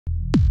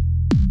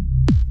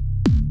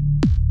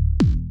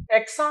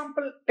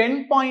Example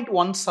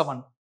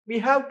 10.17. We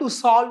have to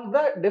solve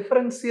the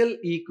differential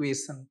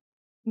equation.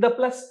 The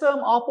plus term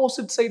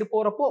opposite side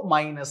போறப்போ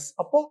minus.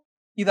 அப்போ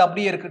இது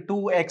அப்படியே இருக்கு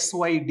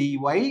 2xy dy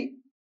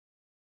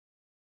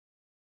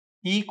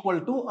equal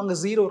to அங்க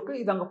 0 இருக்கு.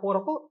 இது அங்க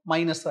போறப்போ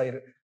minus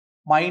ஆயிரு.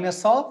 Minus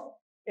of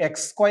x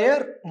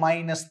square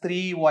minus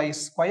 3y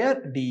square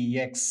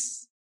dx.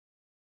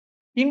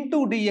 Into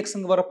dx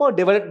இங்க வரப்போ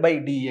divided by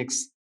dx.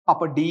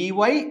 அப்போ dy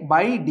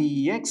by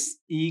dx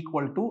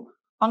equal to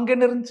அங்க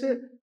என்ன இருந்துச்சு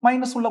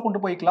மைனஸ் உள்ள கொண்டு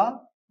போய்க்கலாம்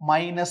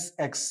minus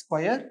x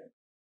square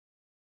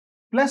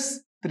plus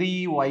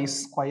 3y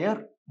square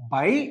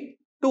by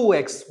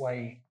 2xy.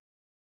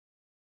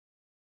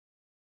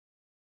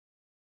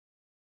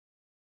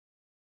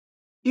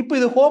 இப்போ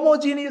இது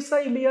ஹோமோஜீனியஸா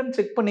இல்லையான்னு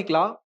செக்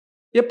பண்ணிக்கலாம்.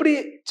 எப்படி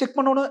செக்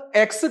பண்ணணும்?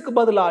 x க்கு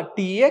பதிலா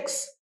tx,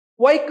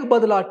 y க்கு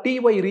பதிலா ty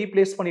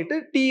ரீப்ளேஸ் பண்ணிட்டு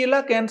t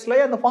எல்லாம் கேன்சல்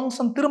ஆகி அந்த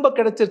ஃபங்க்ஷன் திரும்ப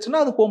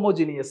கிடைச்சிருச்சுன்னா அது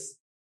ஹோமோஜீனியஸ்.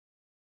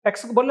 x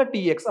க்கு பதிலா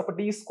tx அப்ப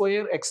t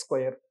square x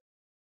square,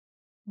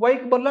 y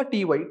க்கு பதிலா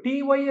ty, ty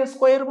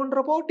ஸ்கொயர்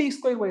பண்றப்போ t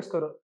ஸ்கொயர் y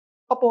ஸ்கொயர்.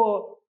 அப்போ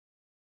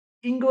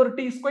இங்க ஒரு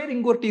t ஸ்கொயர்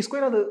இங்க ஒரு t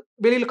ஸ்கொயர், அது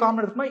வெளியில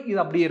காமன் எடுத்தோம்னா இது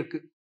அப்படியே இருக்கு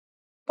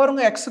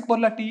பாருங்க. x க்கு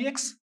பதிலா tx,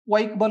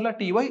 y க்கு பதிலா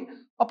ty,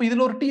 அப்ப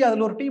இதுல ஒரு t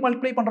அதுல ஒரு t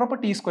மல்டிப்ளை பண்றப்ப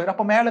t ஸ்கொயர்.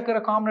 அப்ப மேல இருக்கிற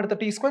காமன் எடுத்த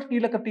t ஸ்கொயர்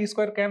கீழ இருக்கிற t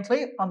ஸ்கொயர் கேன்சல்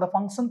ஆகி அந்த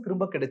ஃபங்க்ஷன்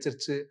திரும்ப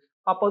கிடைச்சிருச்சு.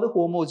 அப்ப அது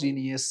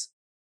ஹோமோஜீனியஸ்.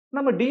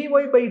 நம்ம dy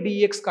by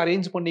dx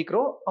அரேஞ்ச்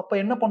பண்ணிக்கிறோம். அப்ப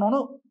என்ன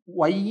பண்ணணும்?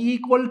 y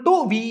equal to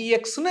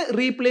vx னு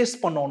ரீப்ளேஸ்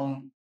பண்ணணும்.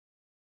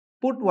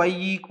 Put y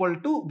equal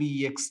to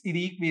vx. இது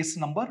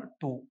equation number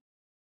 2.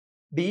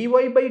 dy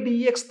by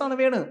dx தான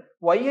வேணும்.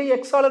 y ஐ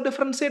x ஆல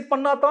டிஃபரன்ஷியேட்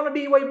பண்ணா தான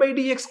dy by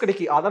dx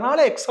கிடைக்கும். அதனால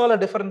x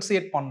ஆல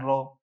டிஃபரன்ஷியேட்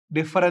பண்றோம்.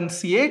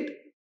 Differentiate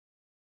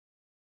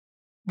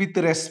with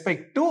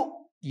respect to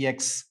x.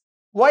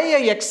 y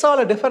I x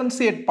ஆல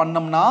டிஃபரன்ஷியேட்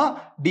பண்ணோம்னா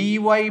dy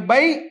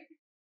by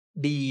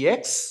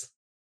dx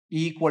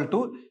equal to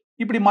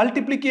இப்படி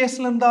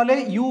மல்டிப்ளிகேஷன் இருந்தாலே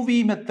uv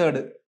மெத்தட்.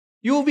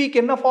 uv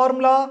க்கு என்ன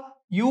formula?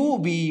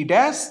 uv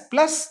dash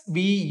plus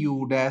vu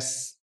dash.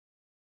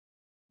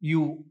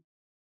 u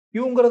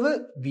uங்கிறது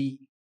v,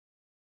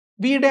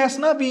 v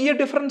dashனா v ஐ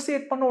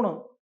டிஃபரன்ஷியேட் பண்ணனும்.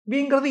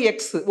 vங்கிறது x.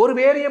 ஒரு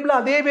variable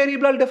அதே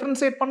வேரியபிளால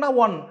differentiate பண்ணா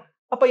 1.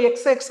 அப்ப x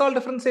x ஆல்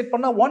டிஃபரன்ஷியேட்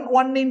பண்ணா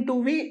 1 into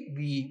v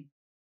v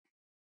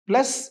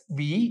plus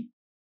v,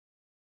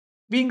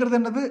 vங்கிறது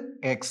என்னது?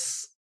 x.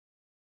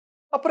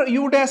 அப்புறம்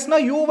u dashனா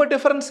u வை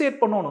டிஃபரன்ஷியேட்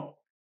பண்ணனும்.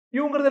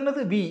 uங்கிறது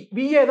என்னது? v.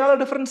 v ஐ எதால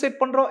டிஃபரன்ஷியேட்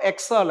பண்றோம்?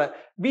 x ஆல.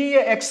 v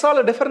ஐ x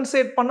ஆல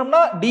டிஃபரன்ஷியேட்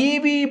பண்ணோம்னா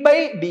dv by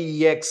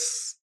dx.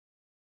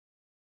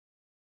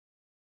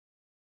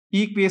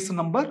 Equation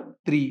number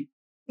 3.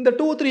 இந்த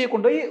 2 3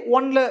 கொண்டு போய்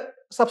 1 ல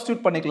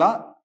சப்ஸ்டிட்யூட் பண்ணிக்கலாம்.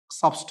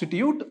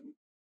 Substitute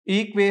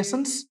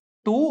equations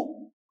 2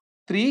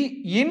 3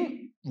 in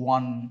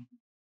 1.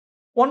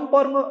 1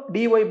 பாருங்க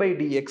dy by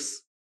dx.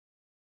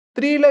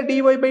 3 ல dy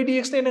by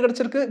dx என்ன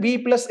கிடைச்சிருக்கு? v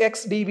plus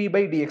x dv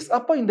by dx.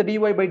 அப்ப இந்த dy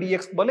by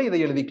dx பதிலா இதை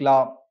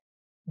எழுதிக்கலாம்.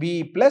 v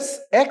plus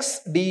x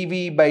dv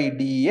by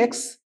dx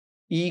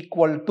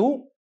equal to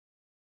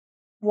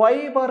y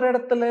வர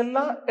இடத்துல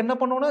எல்லாம் என்ன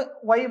பண்ணணும்?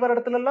 y வர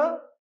இடத்துல எல்லாம்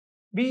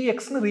vx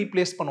னு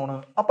ரீப்ளேஸ்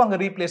பண்ணணும். அப்ப அங்க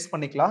ரீப்ளேஸ்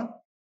பண்ணிக்கலாம்.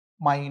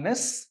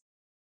 Minus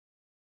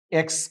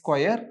x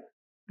square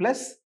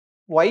plus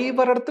y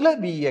வர இடத்துல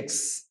vx.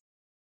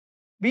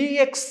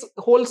 vx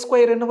ஹோல்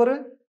ஸ்கொயர் என்ன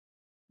வரும்?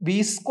 v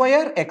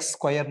ஸ்கொயர் x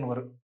ஸ்கொயர்னு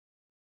வரும்.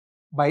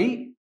 By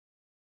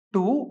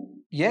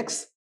 2x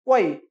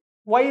y.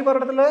 y வர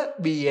இடத்துல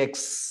vx.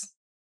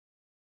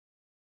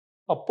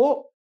 அப்போ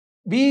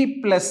v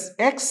plus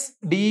x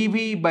dv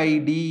by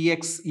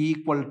dx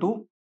equal to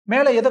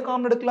மேல எதை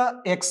காமன் எடுக்கலாம்?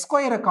 x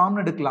ஸ்கொயரை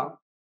காமன் எடுக்கலாம்.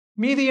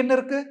 மீதி என்ன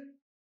இருக்கு?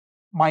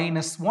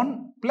 Minus 1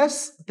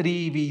 plus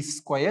 3v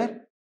square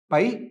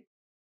by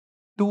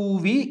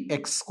 2v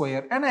x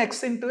square. ஏன்னா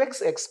x into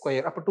x x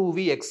square. அப்ப 2v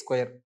x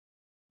square.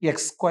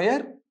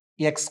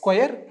 x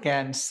square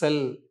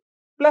cancel.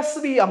 Plus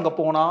v அங்க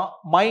போனா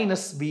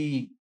minus v.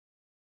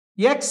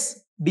 x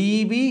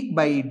dv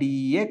by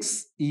dx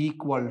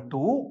equal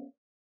to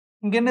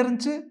இங்க என்ன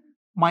இருந்துச்சு?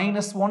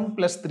 மைனஸ் 1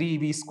 பிளஸ்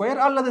 3v ஸ்கொயர்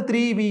அல்லது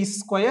 3v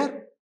square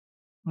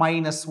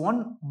minus 1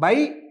 by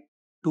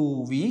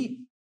 2v.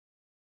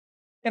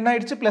 என்ன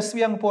ஆயிடுச்சு? பிளஸ்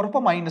v அங்க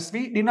போறப்ப மைனஸ் v.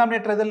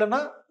 டினாமினேட்டர் எது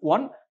இல்லைன்னா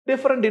 1.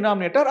 Different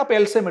denominator. அப்ப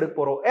எல்சிஎம் எடுக்க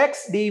போறோம். x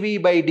dv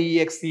by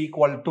dx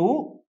equal to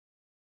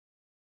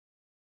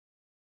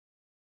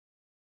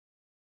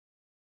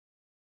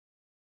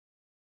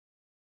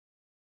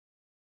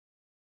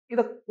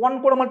இத 1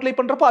 கூட மல்டிப்ளை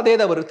பண்றப்ப அதே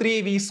தான் வரும்.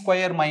 3v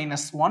square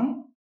minus 1.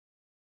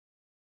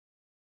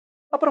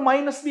 அப்புறம்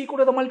மைனஸ் v கூட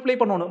இதை மல்டிப்ளை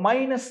பண்ணணும்.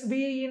 Minus v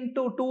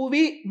into 2v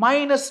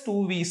minus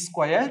 2v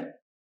square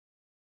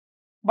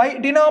by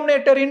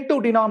denominator into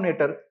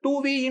denominator.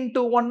 2v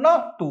into 1 னா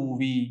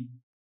 2v.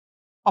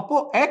 அப்போ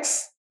x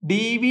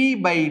dv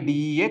by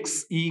dx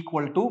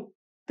equal to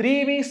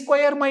 3v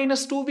square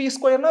minus 2v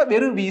square னா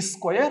வெறும் v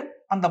square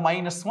அந்த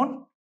minus 1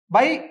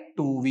 by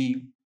 2v.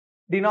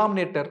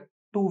 denominator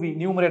 2v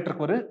numerator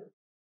ஒரு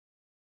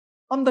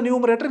அந்த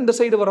numerator இந்த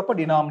side வரப்ப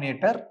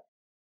denominator.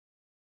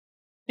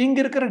 இங்க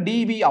இருக்கிற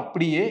dv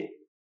அப்படியே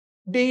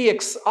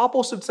dx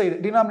ஆப்போசிட் சைடு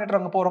டினாமினேட்டர்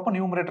அங்க போறப்போ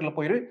நியூமரேட்டர்ல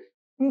போயிரு.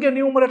 இங்க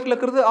நியூமரேட்டர்ல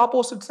இருக்கிறது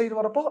ஆப்போசிட் சைடு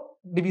வரப்போ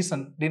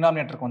டிவிஷன்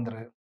டினாமினேட்டருக்கு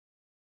வந்துரு.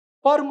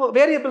 பாருங்க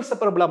வேரியபிள்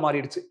செப்பரபிளா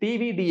மாறிடுச்சு.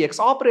 dv dx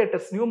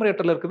ஆபரேட்டர்ஸ்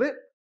நியூமரேட்டர்ல இருக்குது.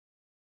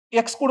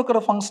 x கொடுக்கிற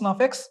ஃபங்க்ஷன்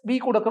ஆஃப் x, v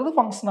கொடுக்கிறது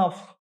ஃபங்க்ஷன்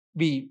ஆஃப்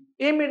v.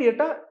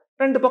 இமிடியேட்டா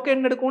ரெண்டு பக்கம்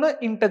என்ன எடுக்கணும்?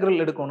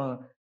 இன்டெகிரல் எடுக்கணும்.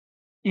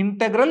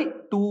 Integral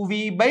 2v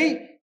by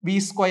v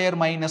square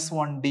minus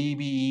 1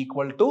 dv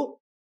equal to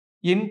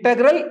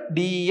integral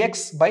dx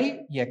by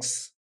x.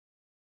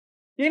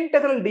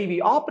 integral dv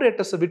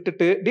operators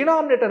விட்டுட்டு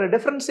டினாமினேட்டரை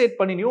டிஃபரன்ஷியேட்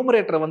பண்ணி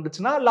நியூமரேட்டர்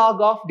வந்துச்சுன்னா log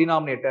of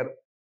denominator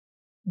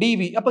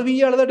dv. அப்ப v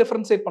ஆல தான்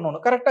டிஃபரன்ஷியேட்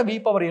பண்ணனும். கரெக்ட்டா v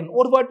பவர் n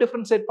ஒரு வாட்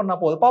டிஃபரன்ஷியேட் பண்ணா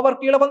போதும். பவர்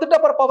கீழ வந்துட்டு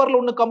அப்புறம் பவர்ல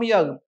ஒன்னு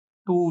கம்மியாகும்.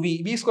 2v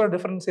v square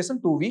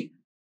differentiation 2v,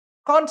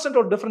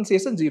 கான்ஸ்டன்டோட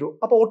differentiation 0.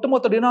 அப்ப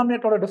ஒட்டுமொத்த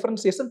டினாமினேட்டரோட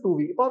டிஃபரன்ஷியேஷன் 2v.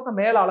 பாருங்க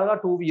மேல அழகா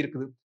 2v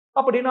இருக்குது.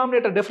 அப்ப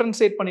டினாமினேட்டர்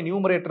டிஃபரன்ஷியேட் பண்ணி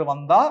நியூமரேட்டர்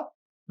வந்தா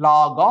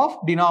log of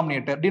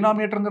denominator.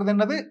 டினாமினேட்டர்ங்கிறது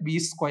என்னது? v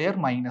square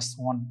minus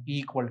 1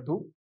 equal to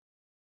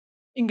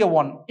இங்க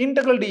 1.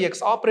 இன்டெகிரல் dx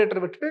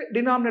ஆபரேட்டர் விட்டுட்டு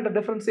டினாமினேட்டர்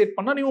டிஃபரன்ஷியேட்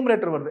பண்ணா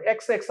நியூமரேட்டர் வருது.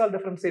 x x ஆல்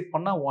டிஃபரன்ஷியேட்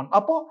பண்ணா 1.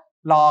 அப்போ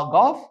log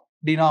of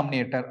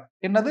denominator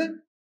என்னது?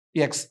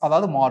 x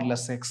அதாவது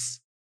modulus x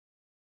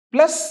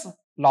plus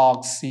log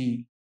c.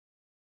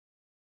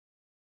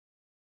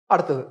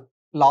 அடுத்தது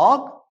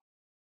log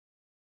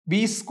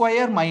v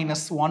square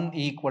minus 1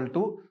 equal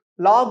to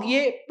log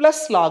a plus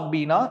log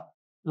b னா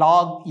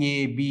log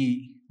ab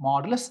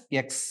மாடுலஸ்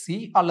xc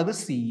அல்லது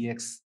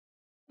cx.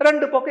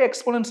 ரெண்டு பக்கம்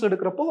எக்ஸ்போனன்ட்ஸ்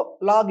எடுக்கிறப்போ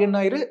log என்ன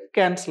ஆயிரு?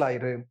 கேன்சல்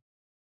ஆயிரு.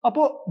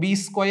 அப்போ v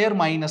square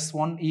minus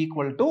 1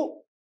 equal to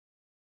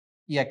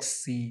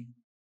xc.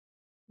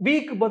 v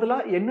க்கு பதிலா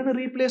என்னன்னு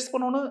ரீப்ளேஸ்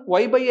பண்ணனும்?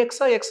 y by x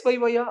ah x by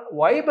y ah?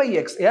 y by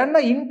x. ஏன்னா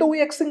into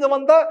x இங்க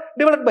வந்தா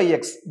divided by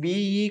x. v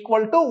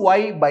equal to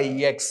y by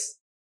x.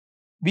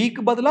 v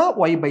க்கு பதிலா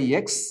y by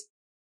x.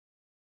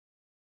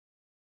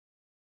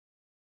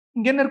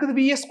 இங்க என்ன இருக்குது?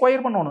 v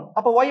ஸ்கொயர் பண்ணனும்.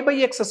 அப்ப y by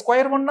x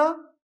ஸ்கொயர் பண்ணா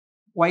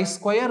y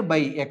square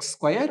by x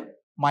square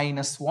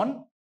minus 1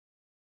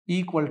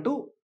 equal to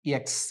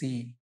xc.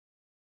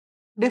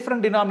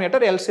 Different denominator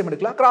LCM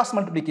எடுக்கலாம். Cross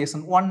multiplication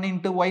 1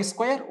 into y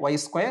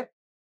square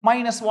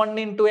minus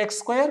 1 into x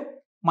square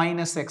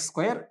minus x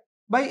square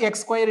by x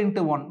square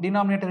into 1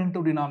 denominator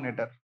into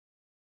denominator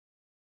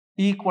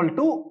equal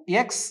to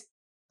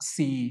xc.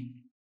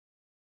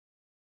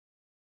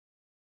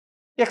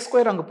 x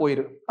square அங்க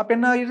போயிரு. அப்ப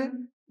என்ன ஆயிரு?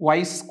 y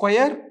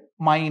square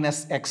minus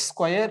x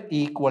square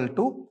equal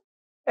to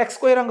x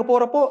square அங்க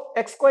போறப்போ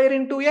x square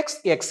into x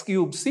x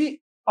cube c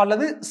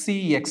அல்லது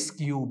cx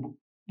cube.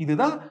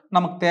 இதுதான்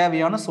நமக்கு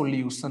தேவையான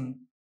solution.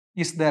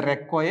 is the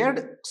required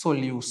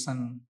solution.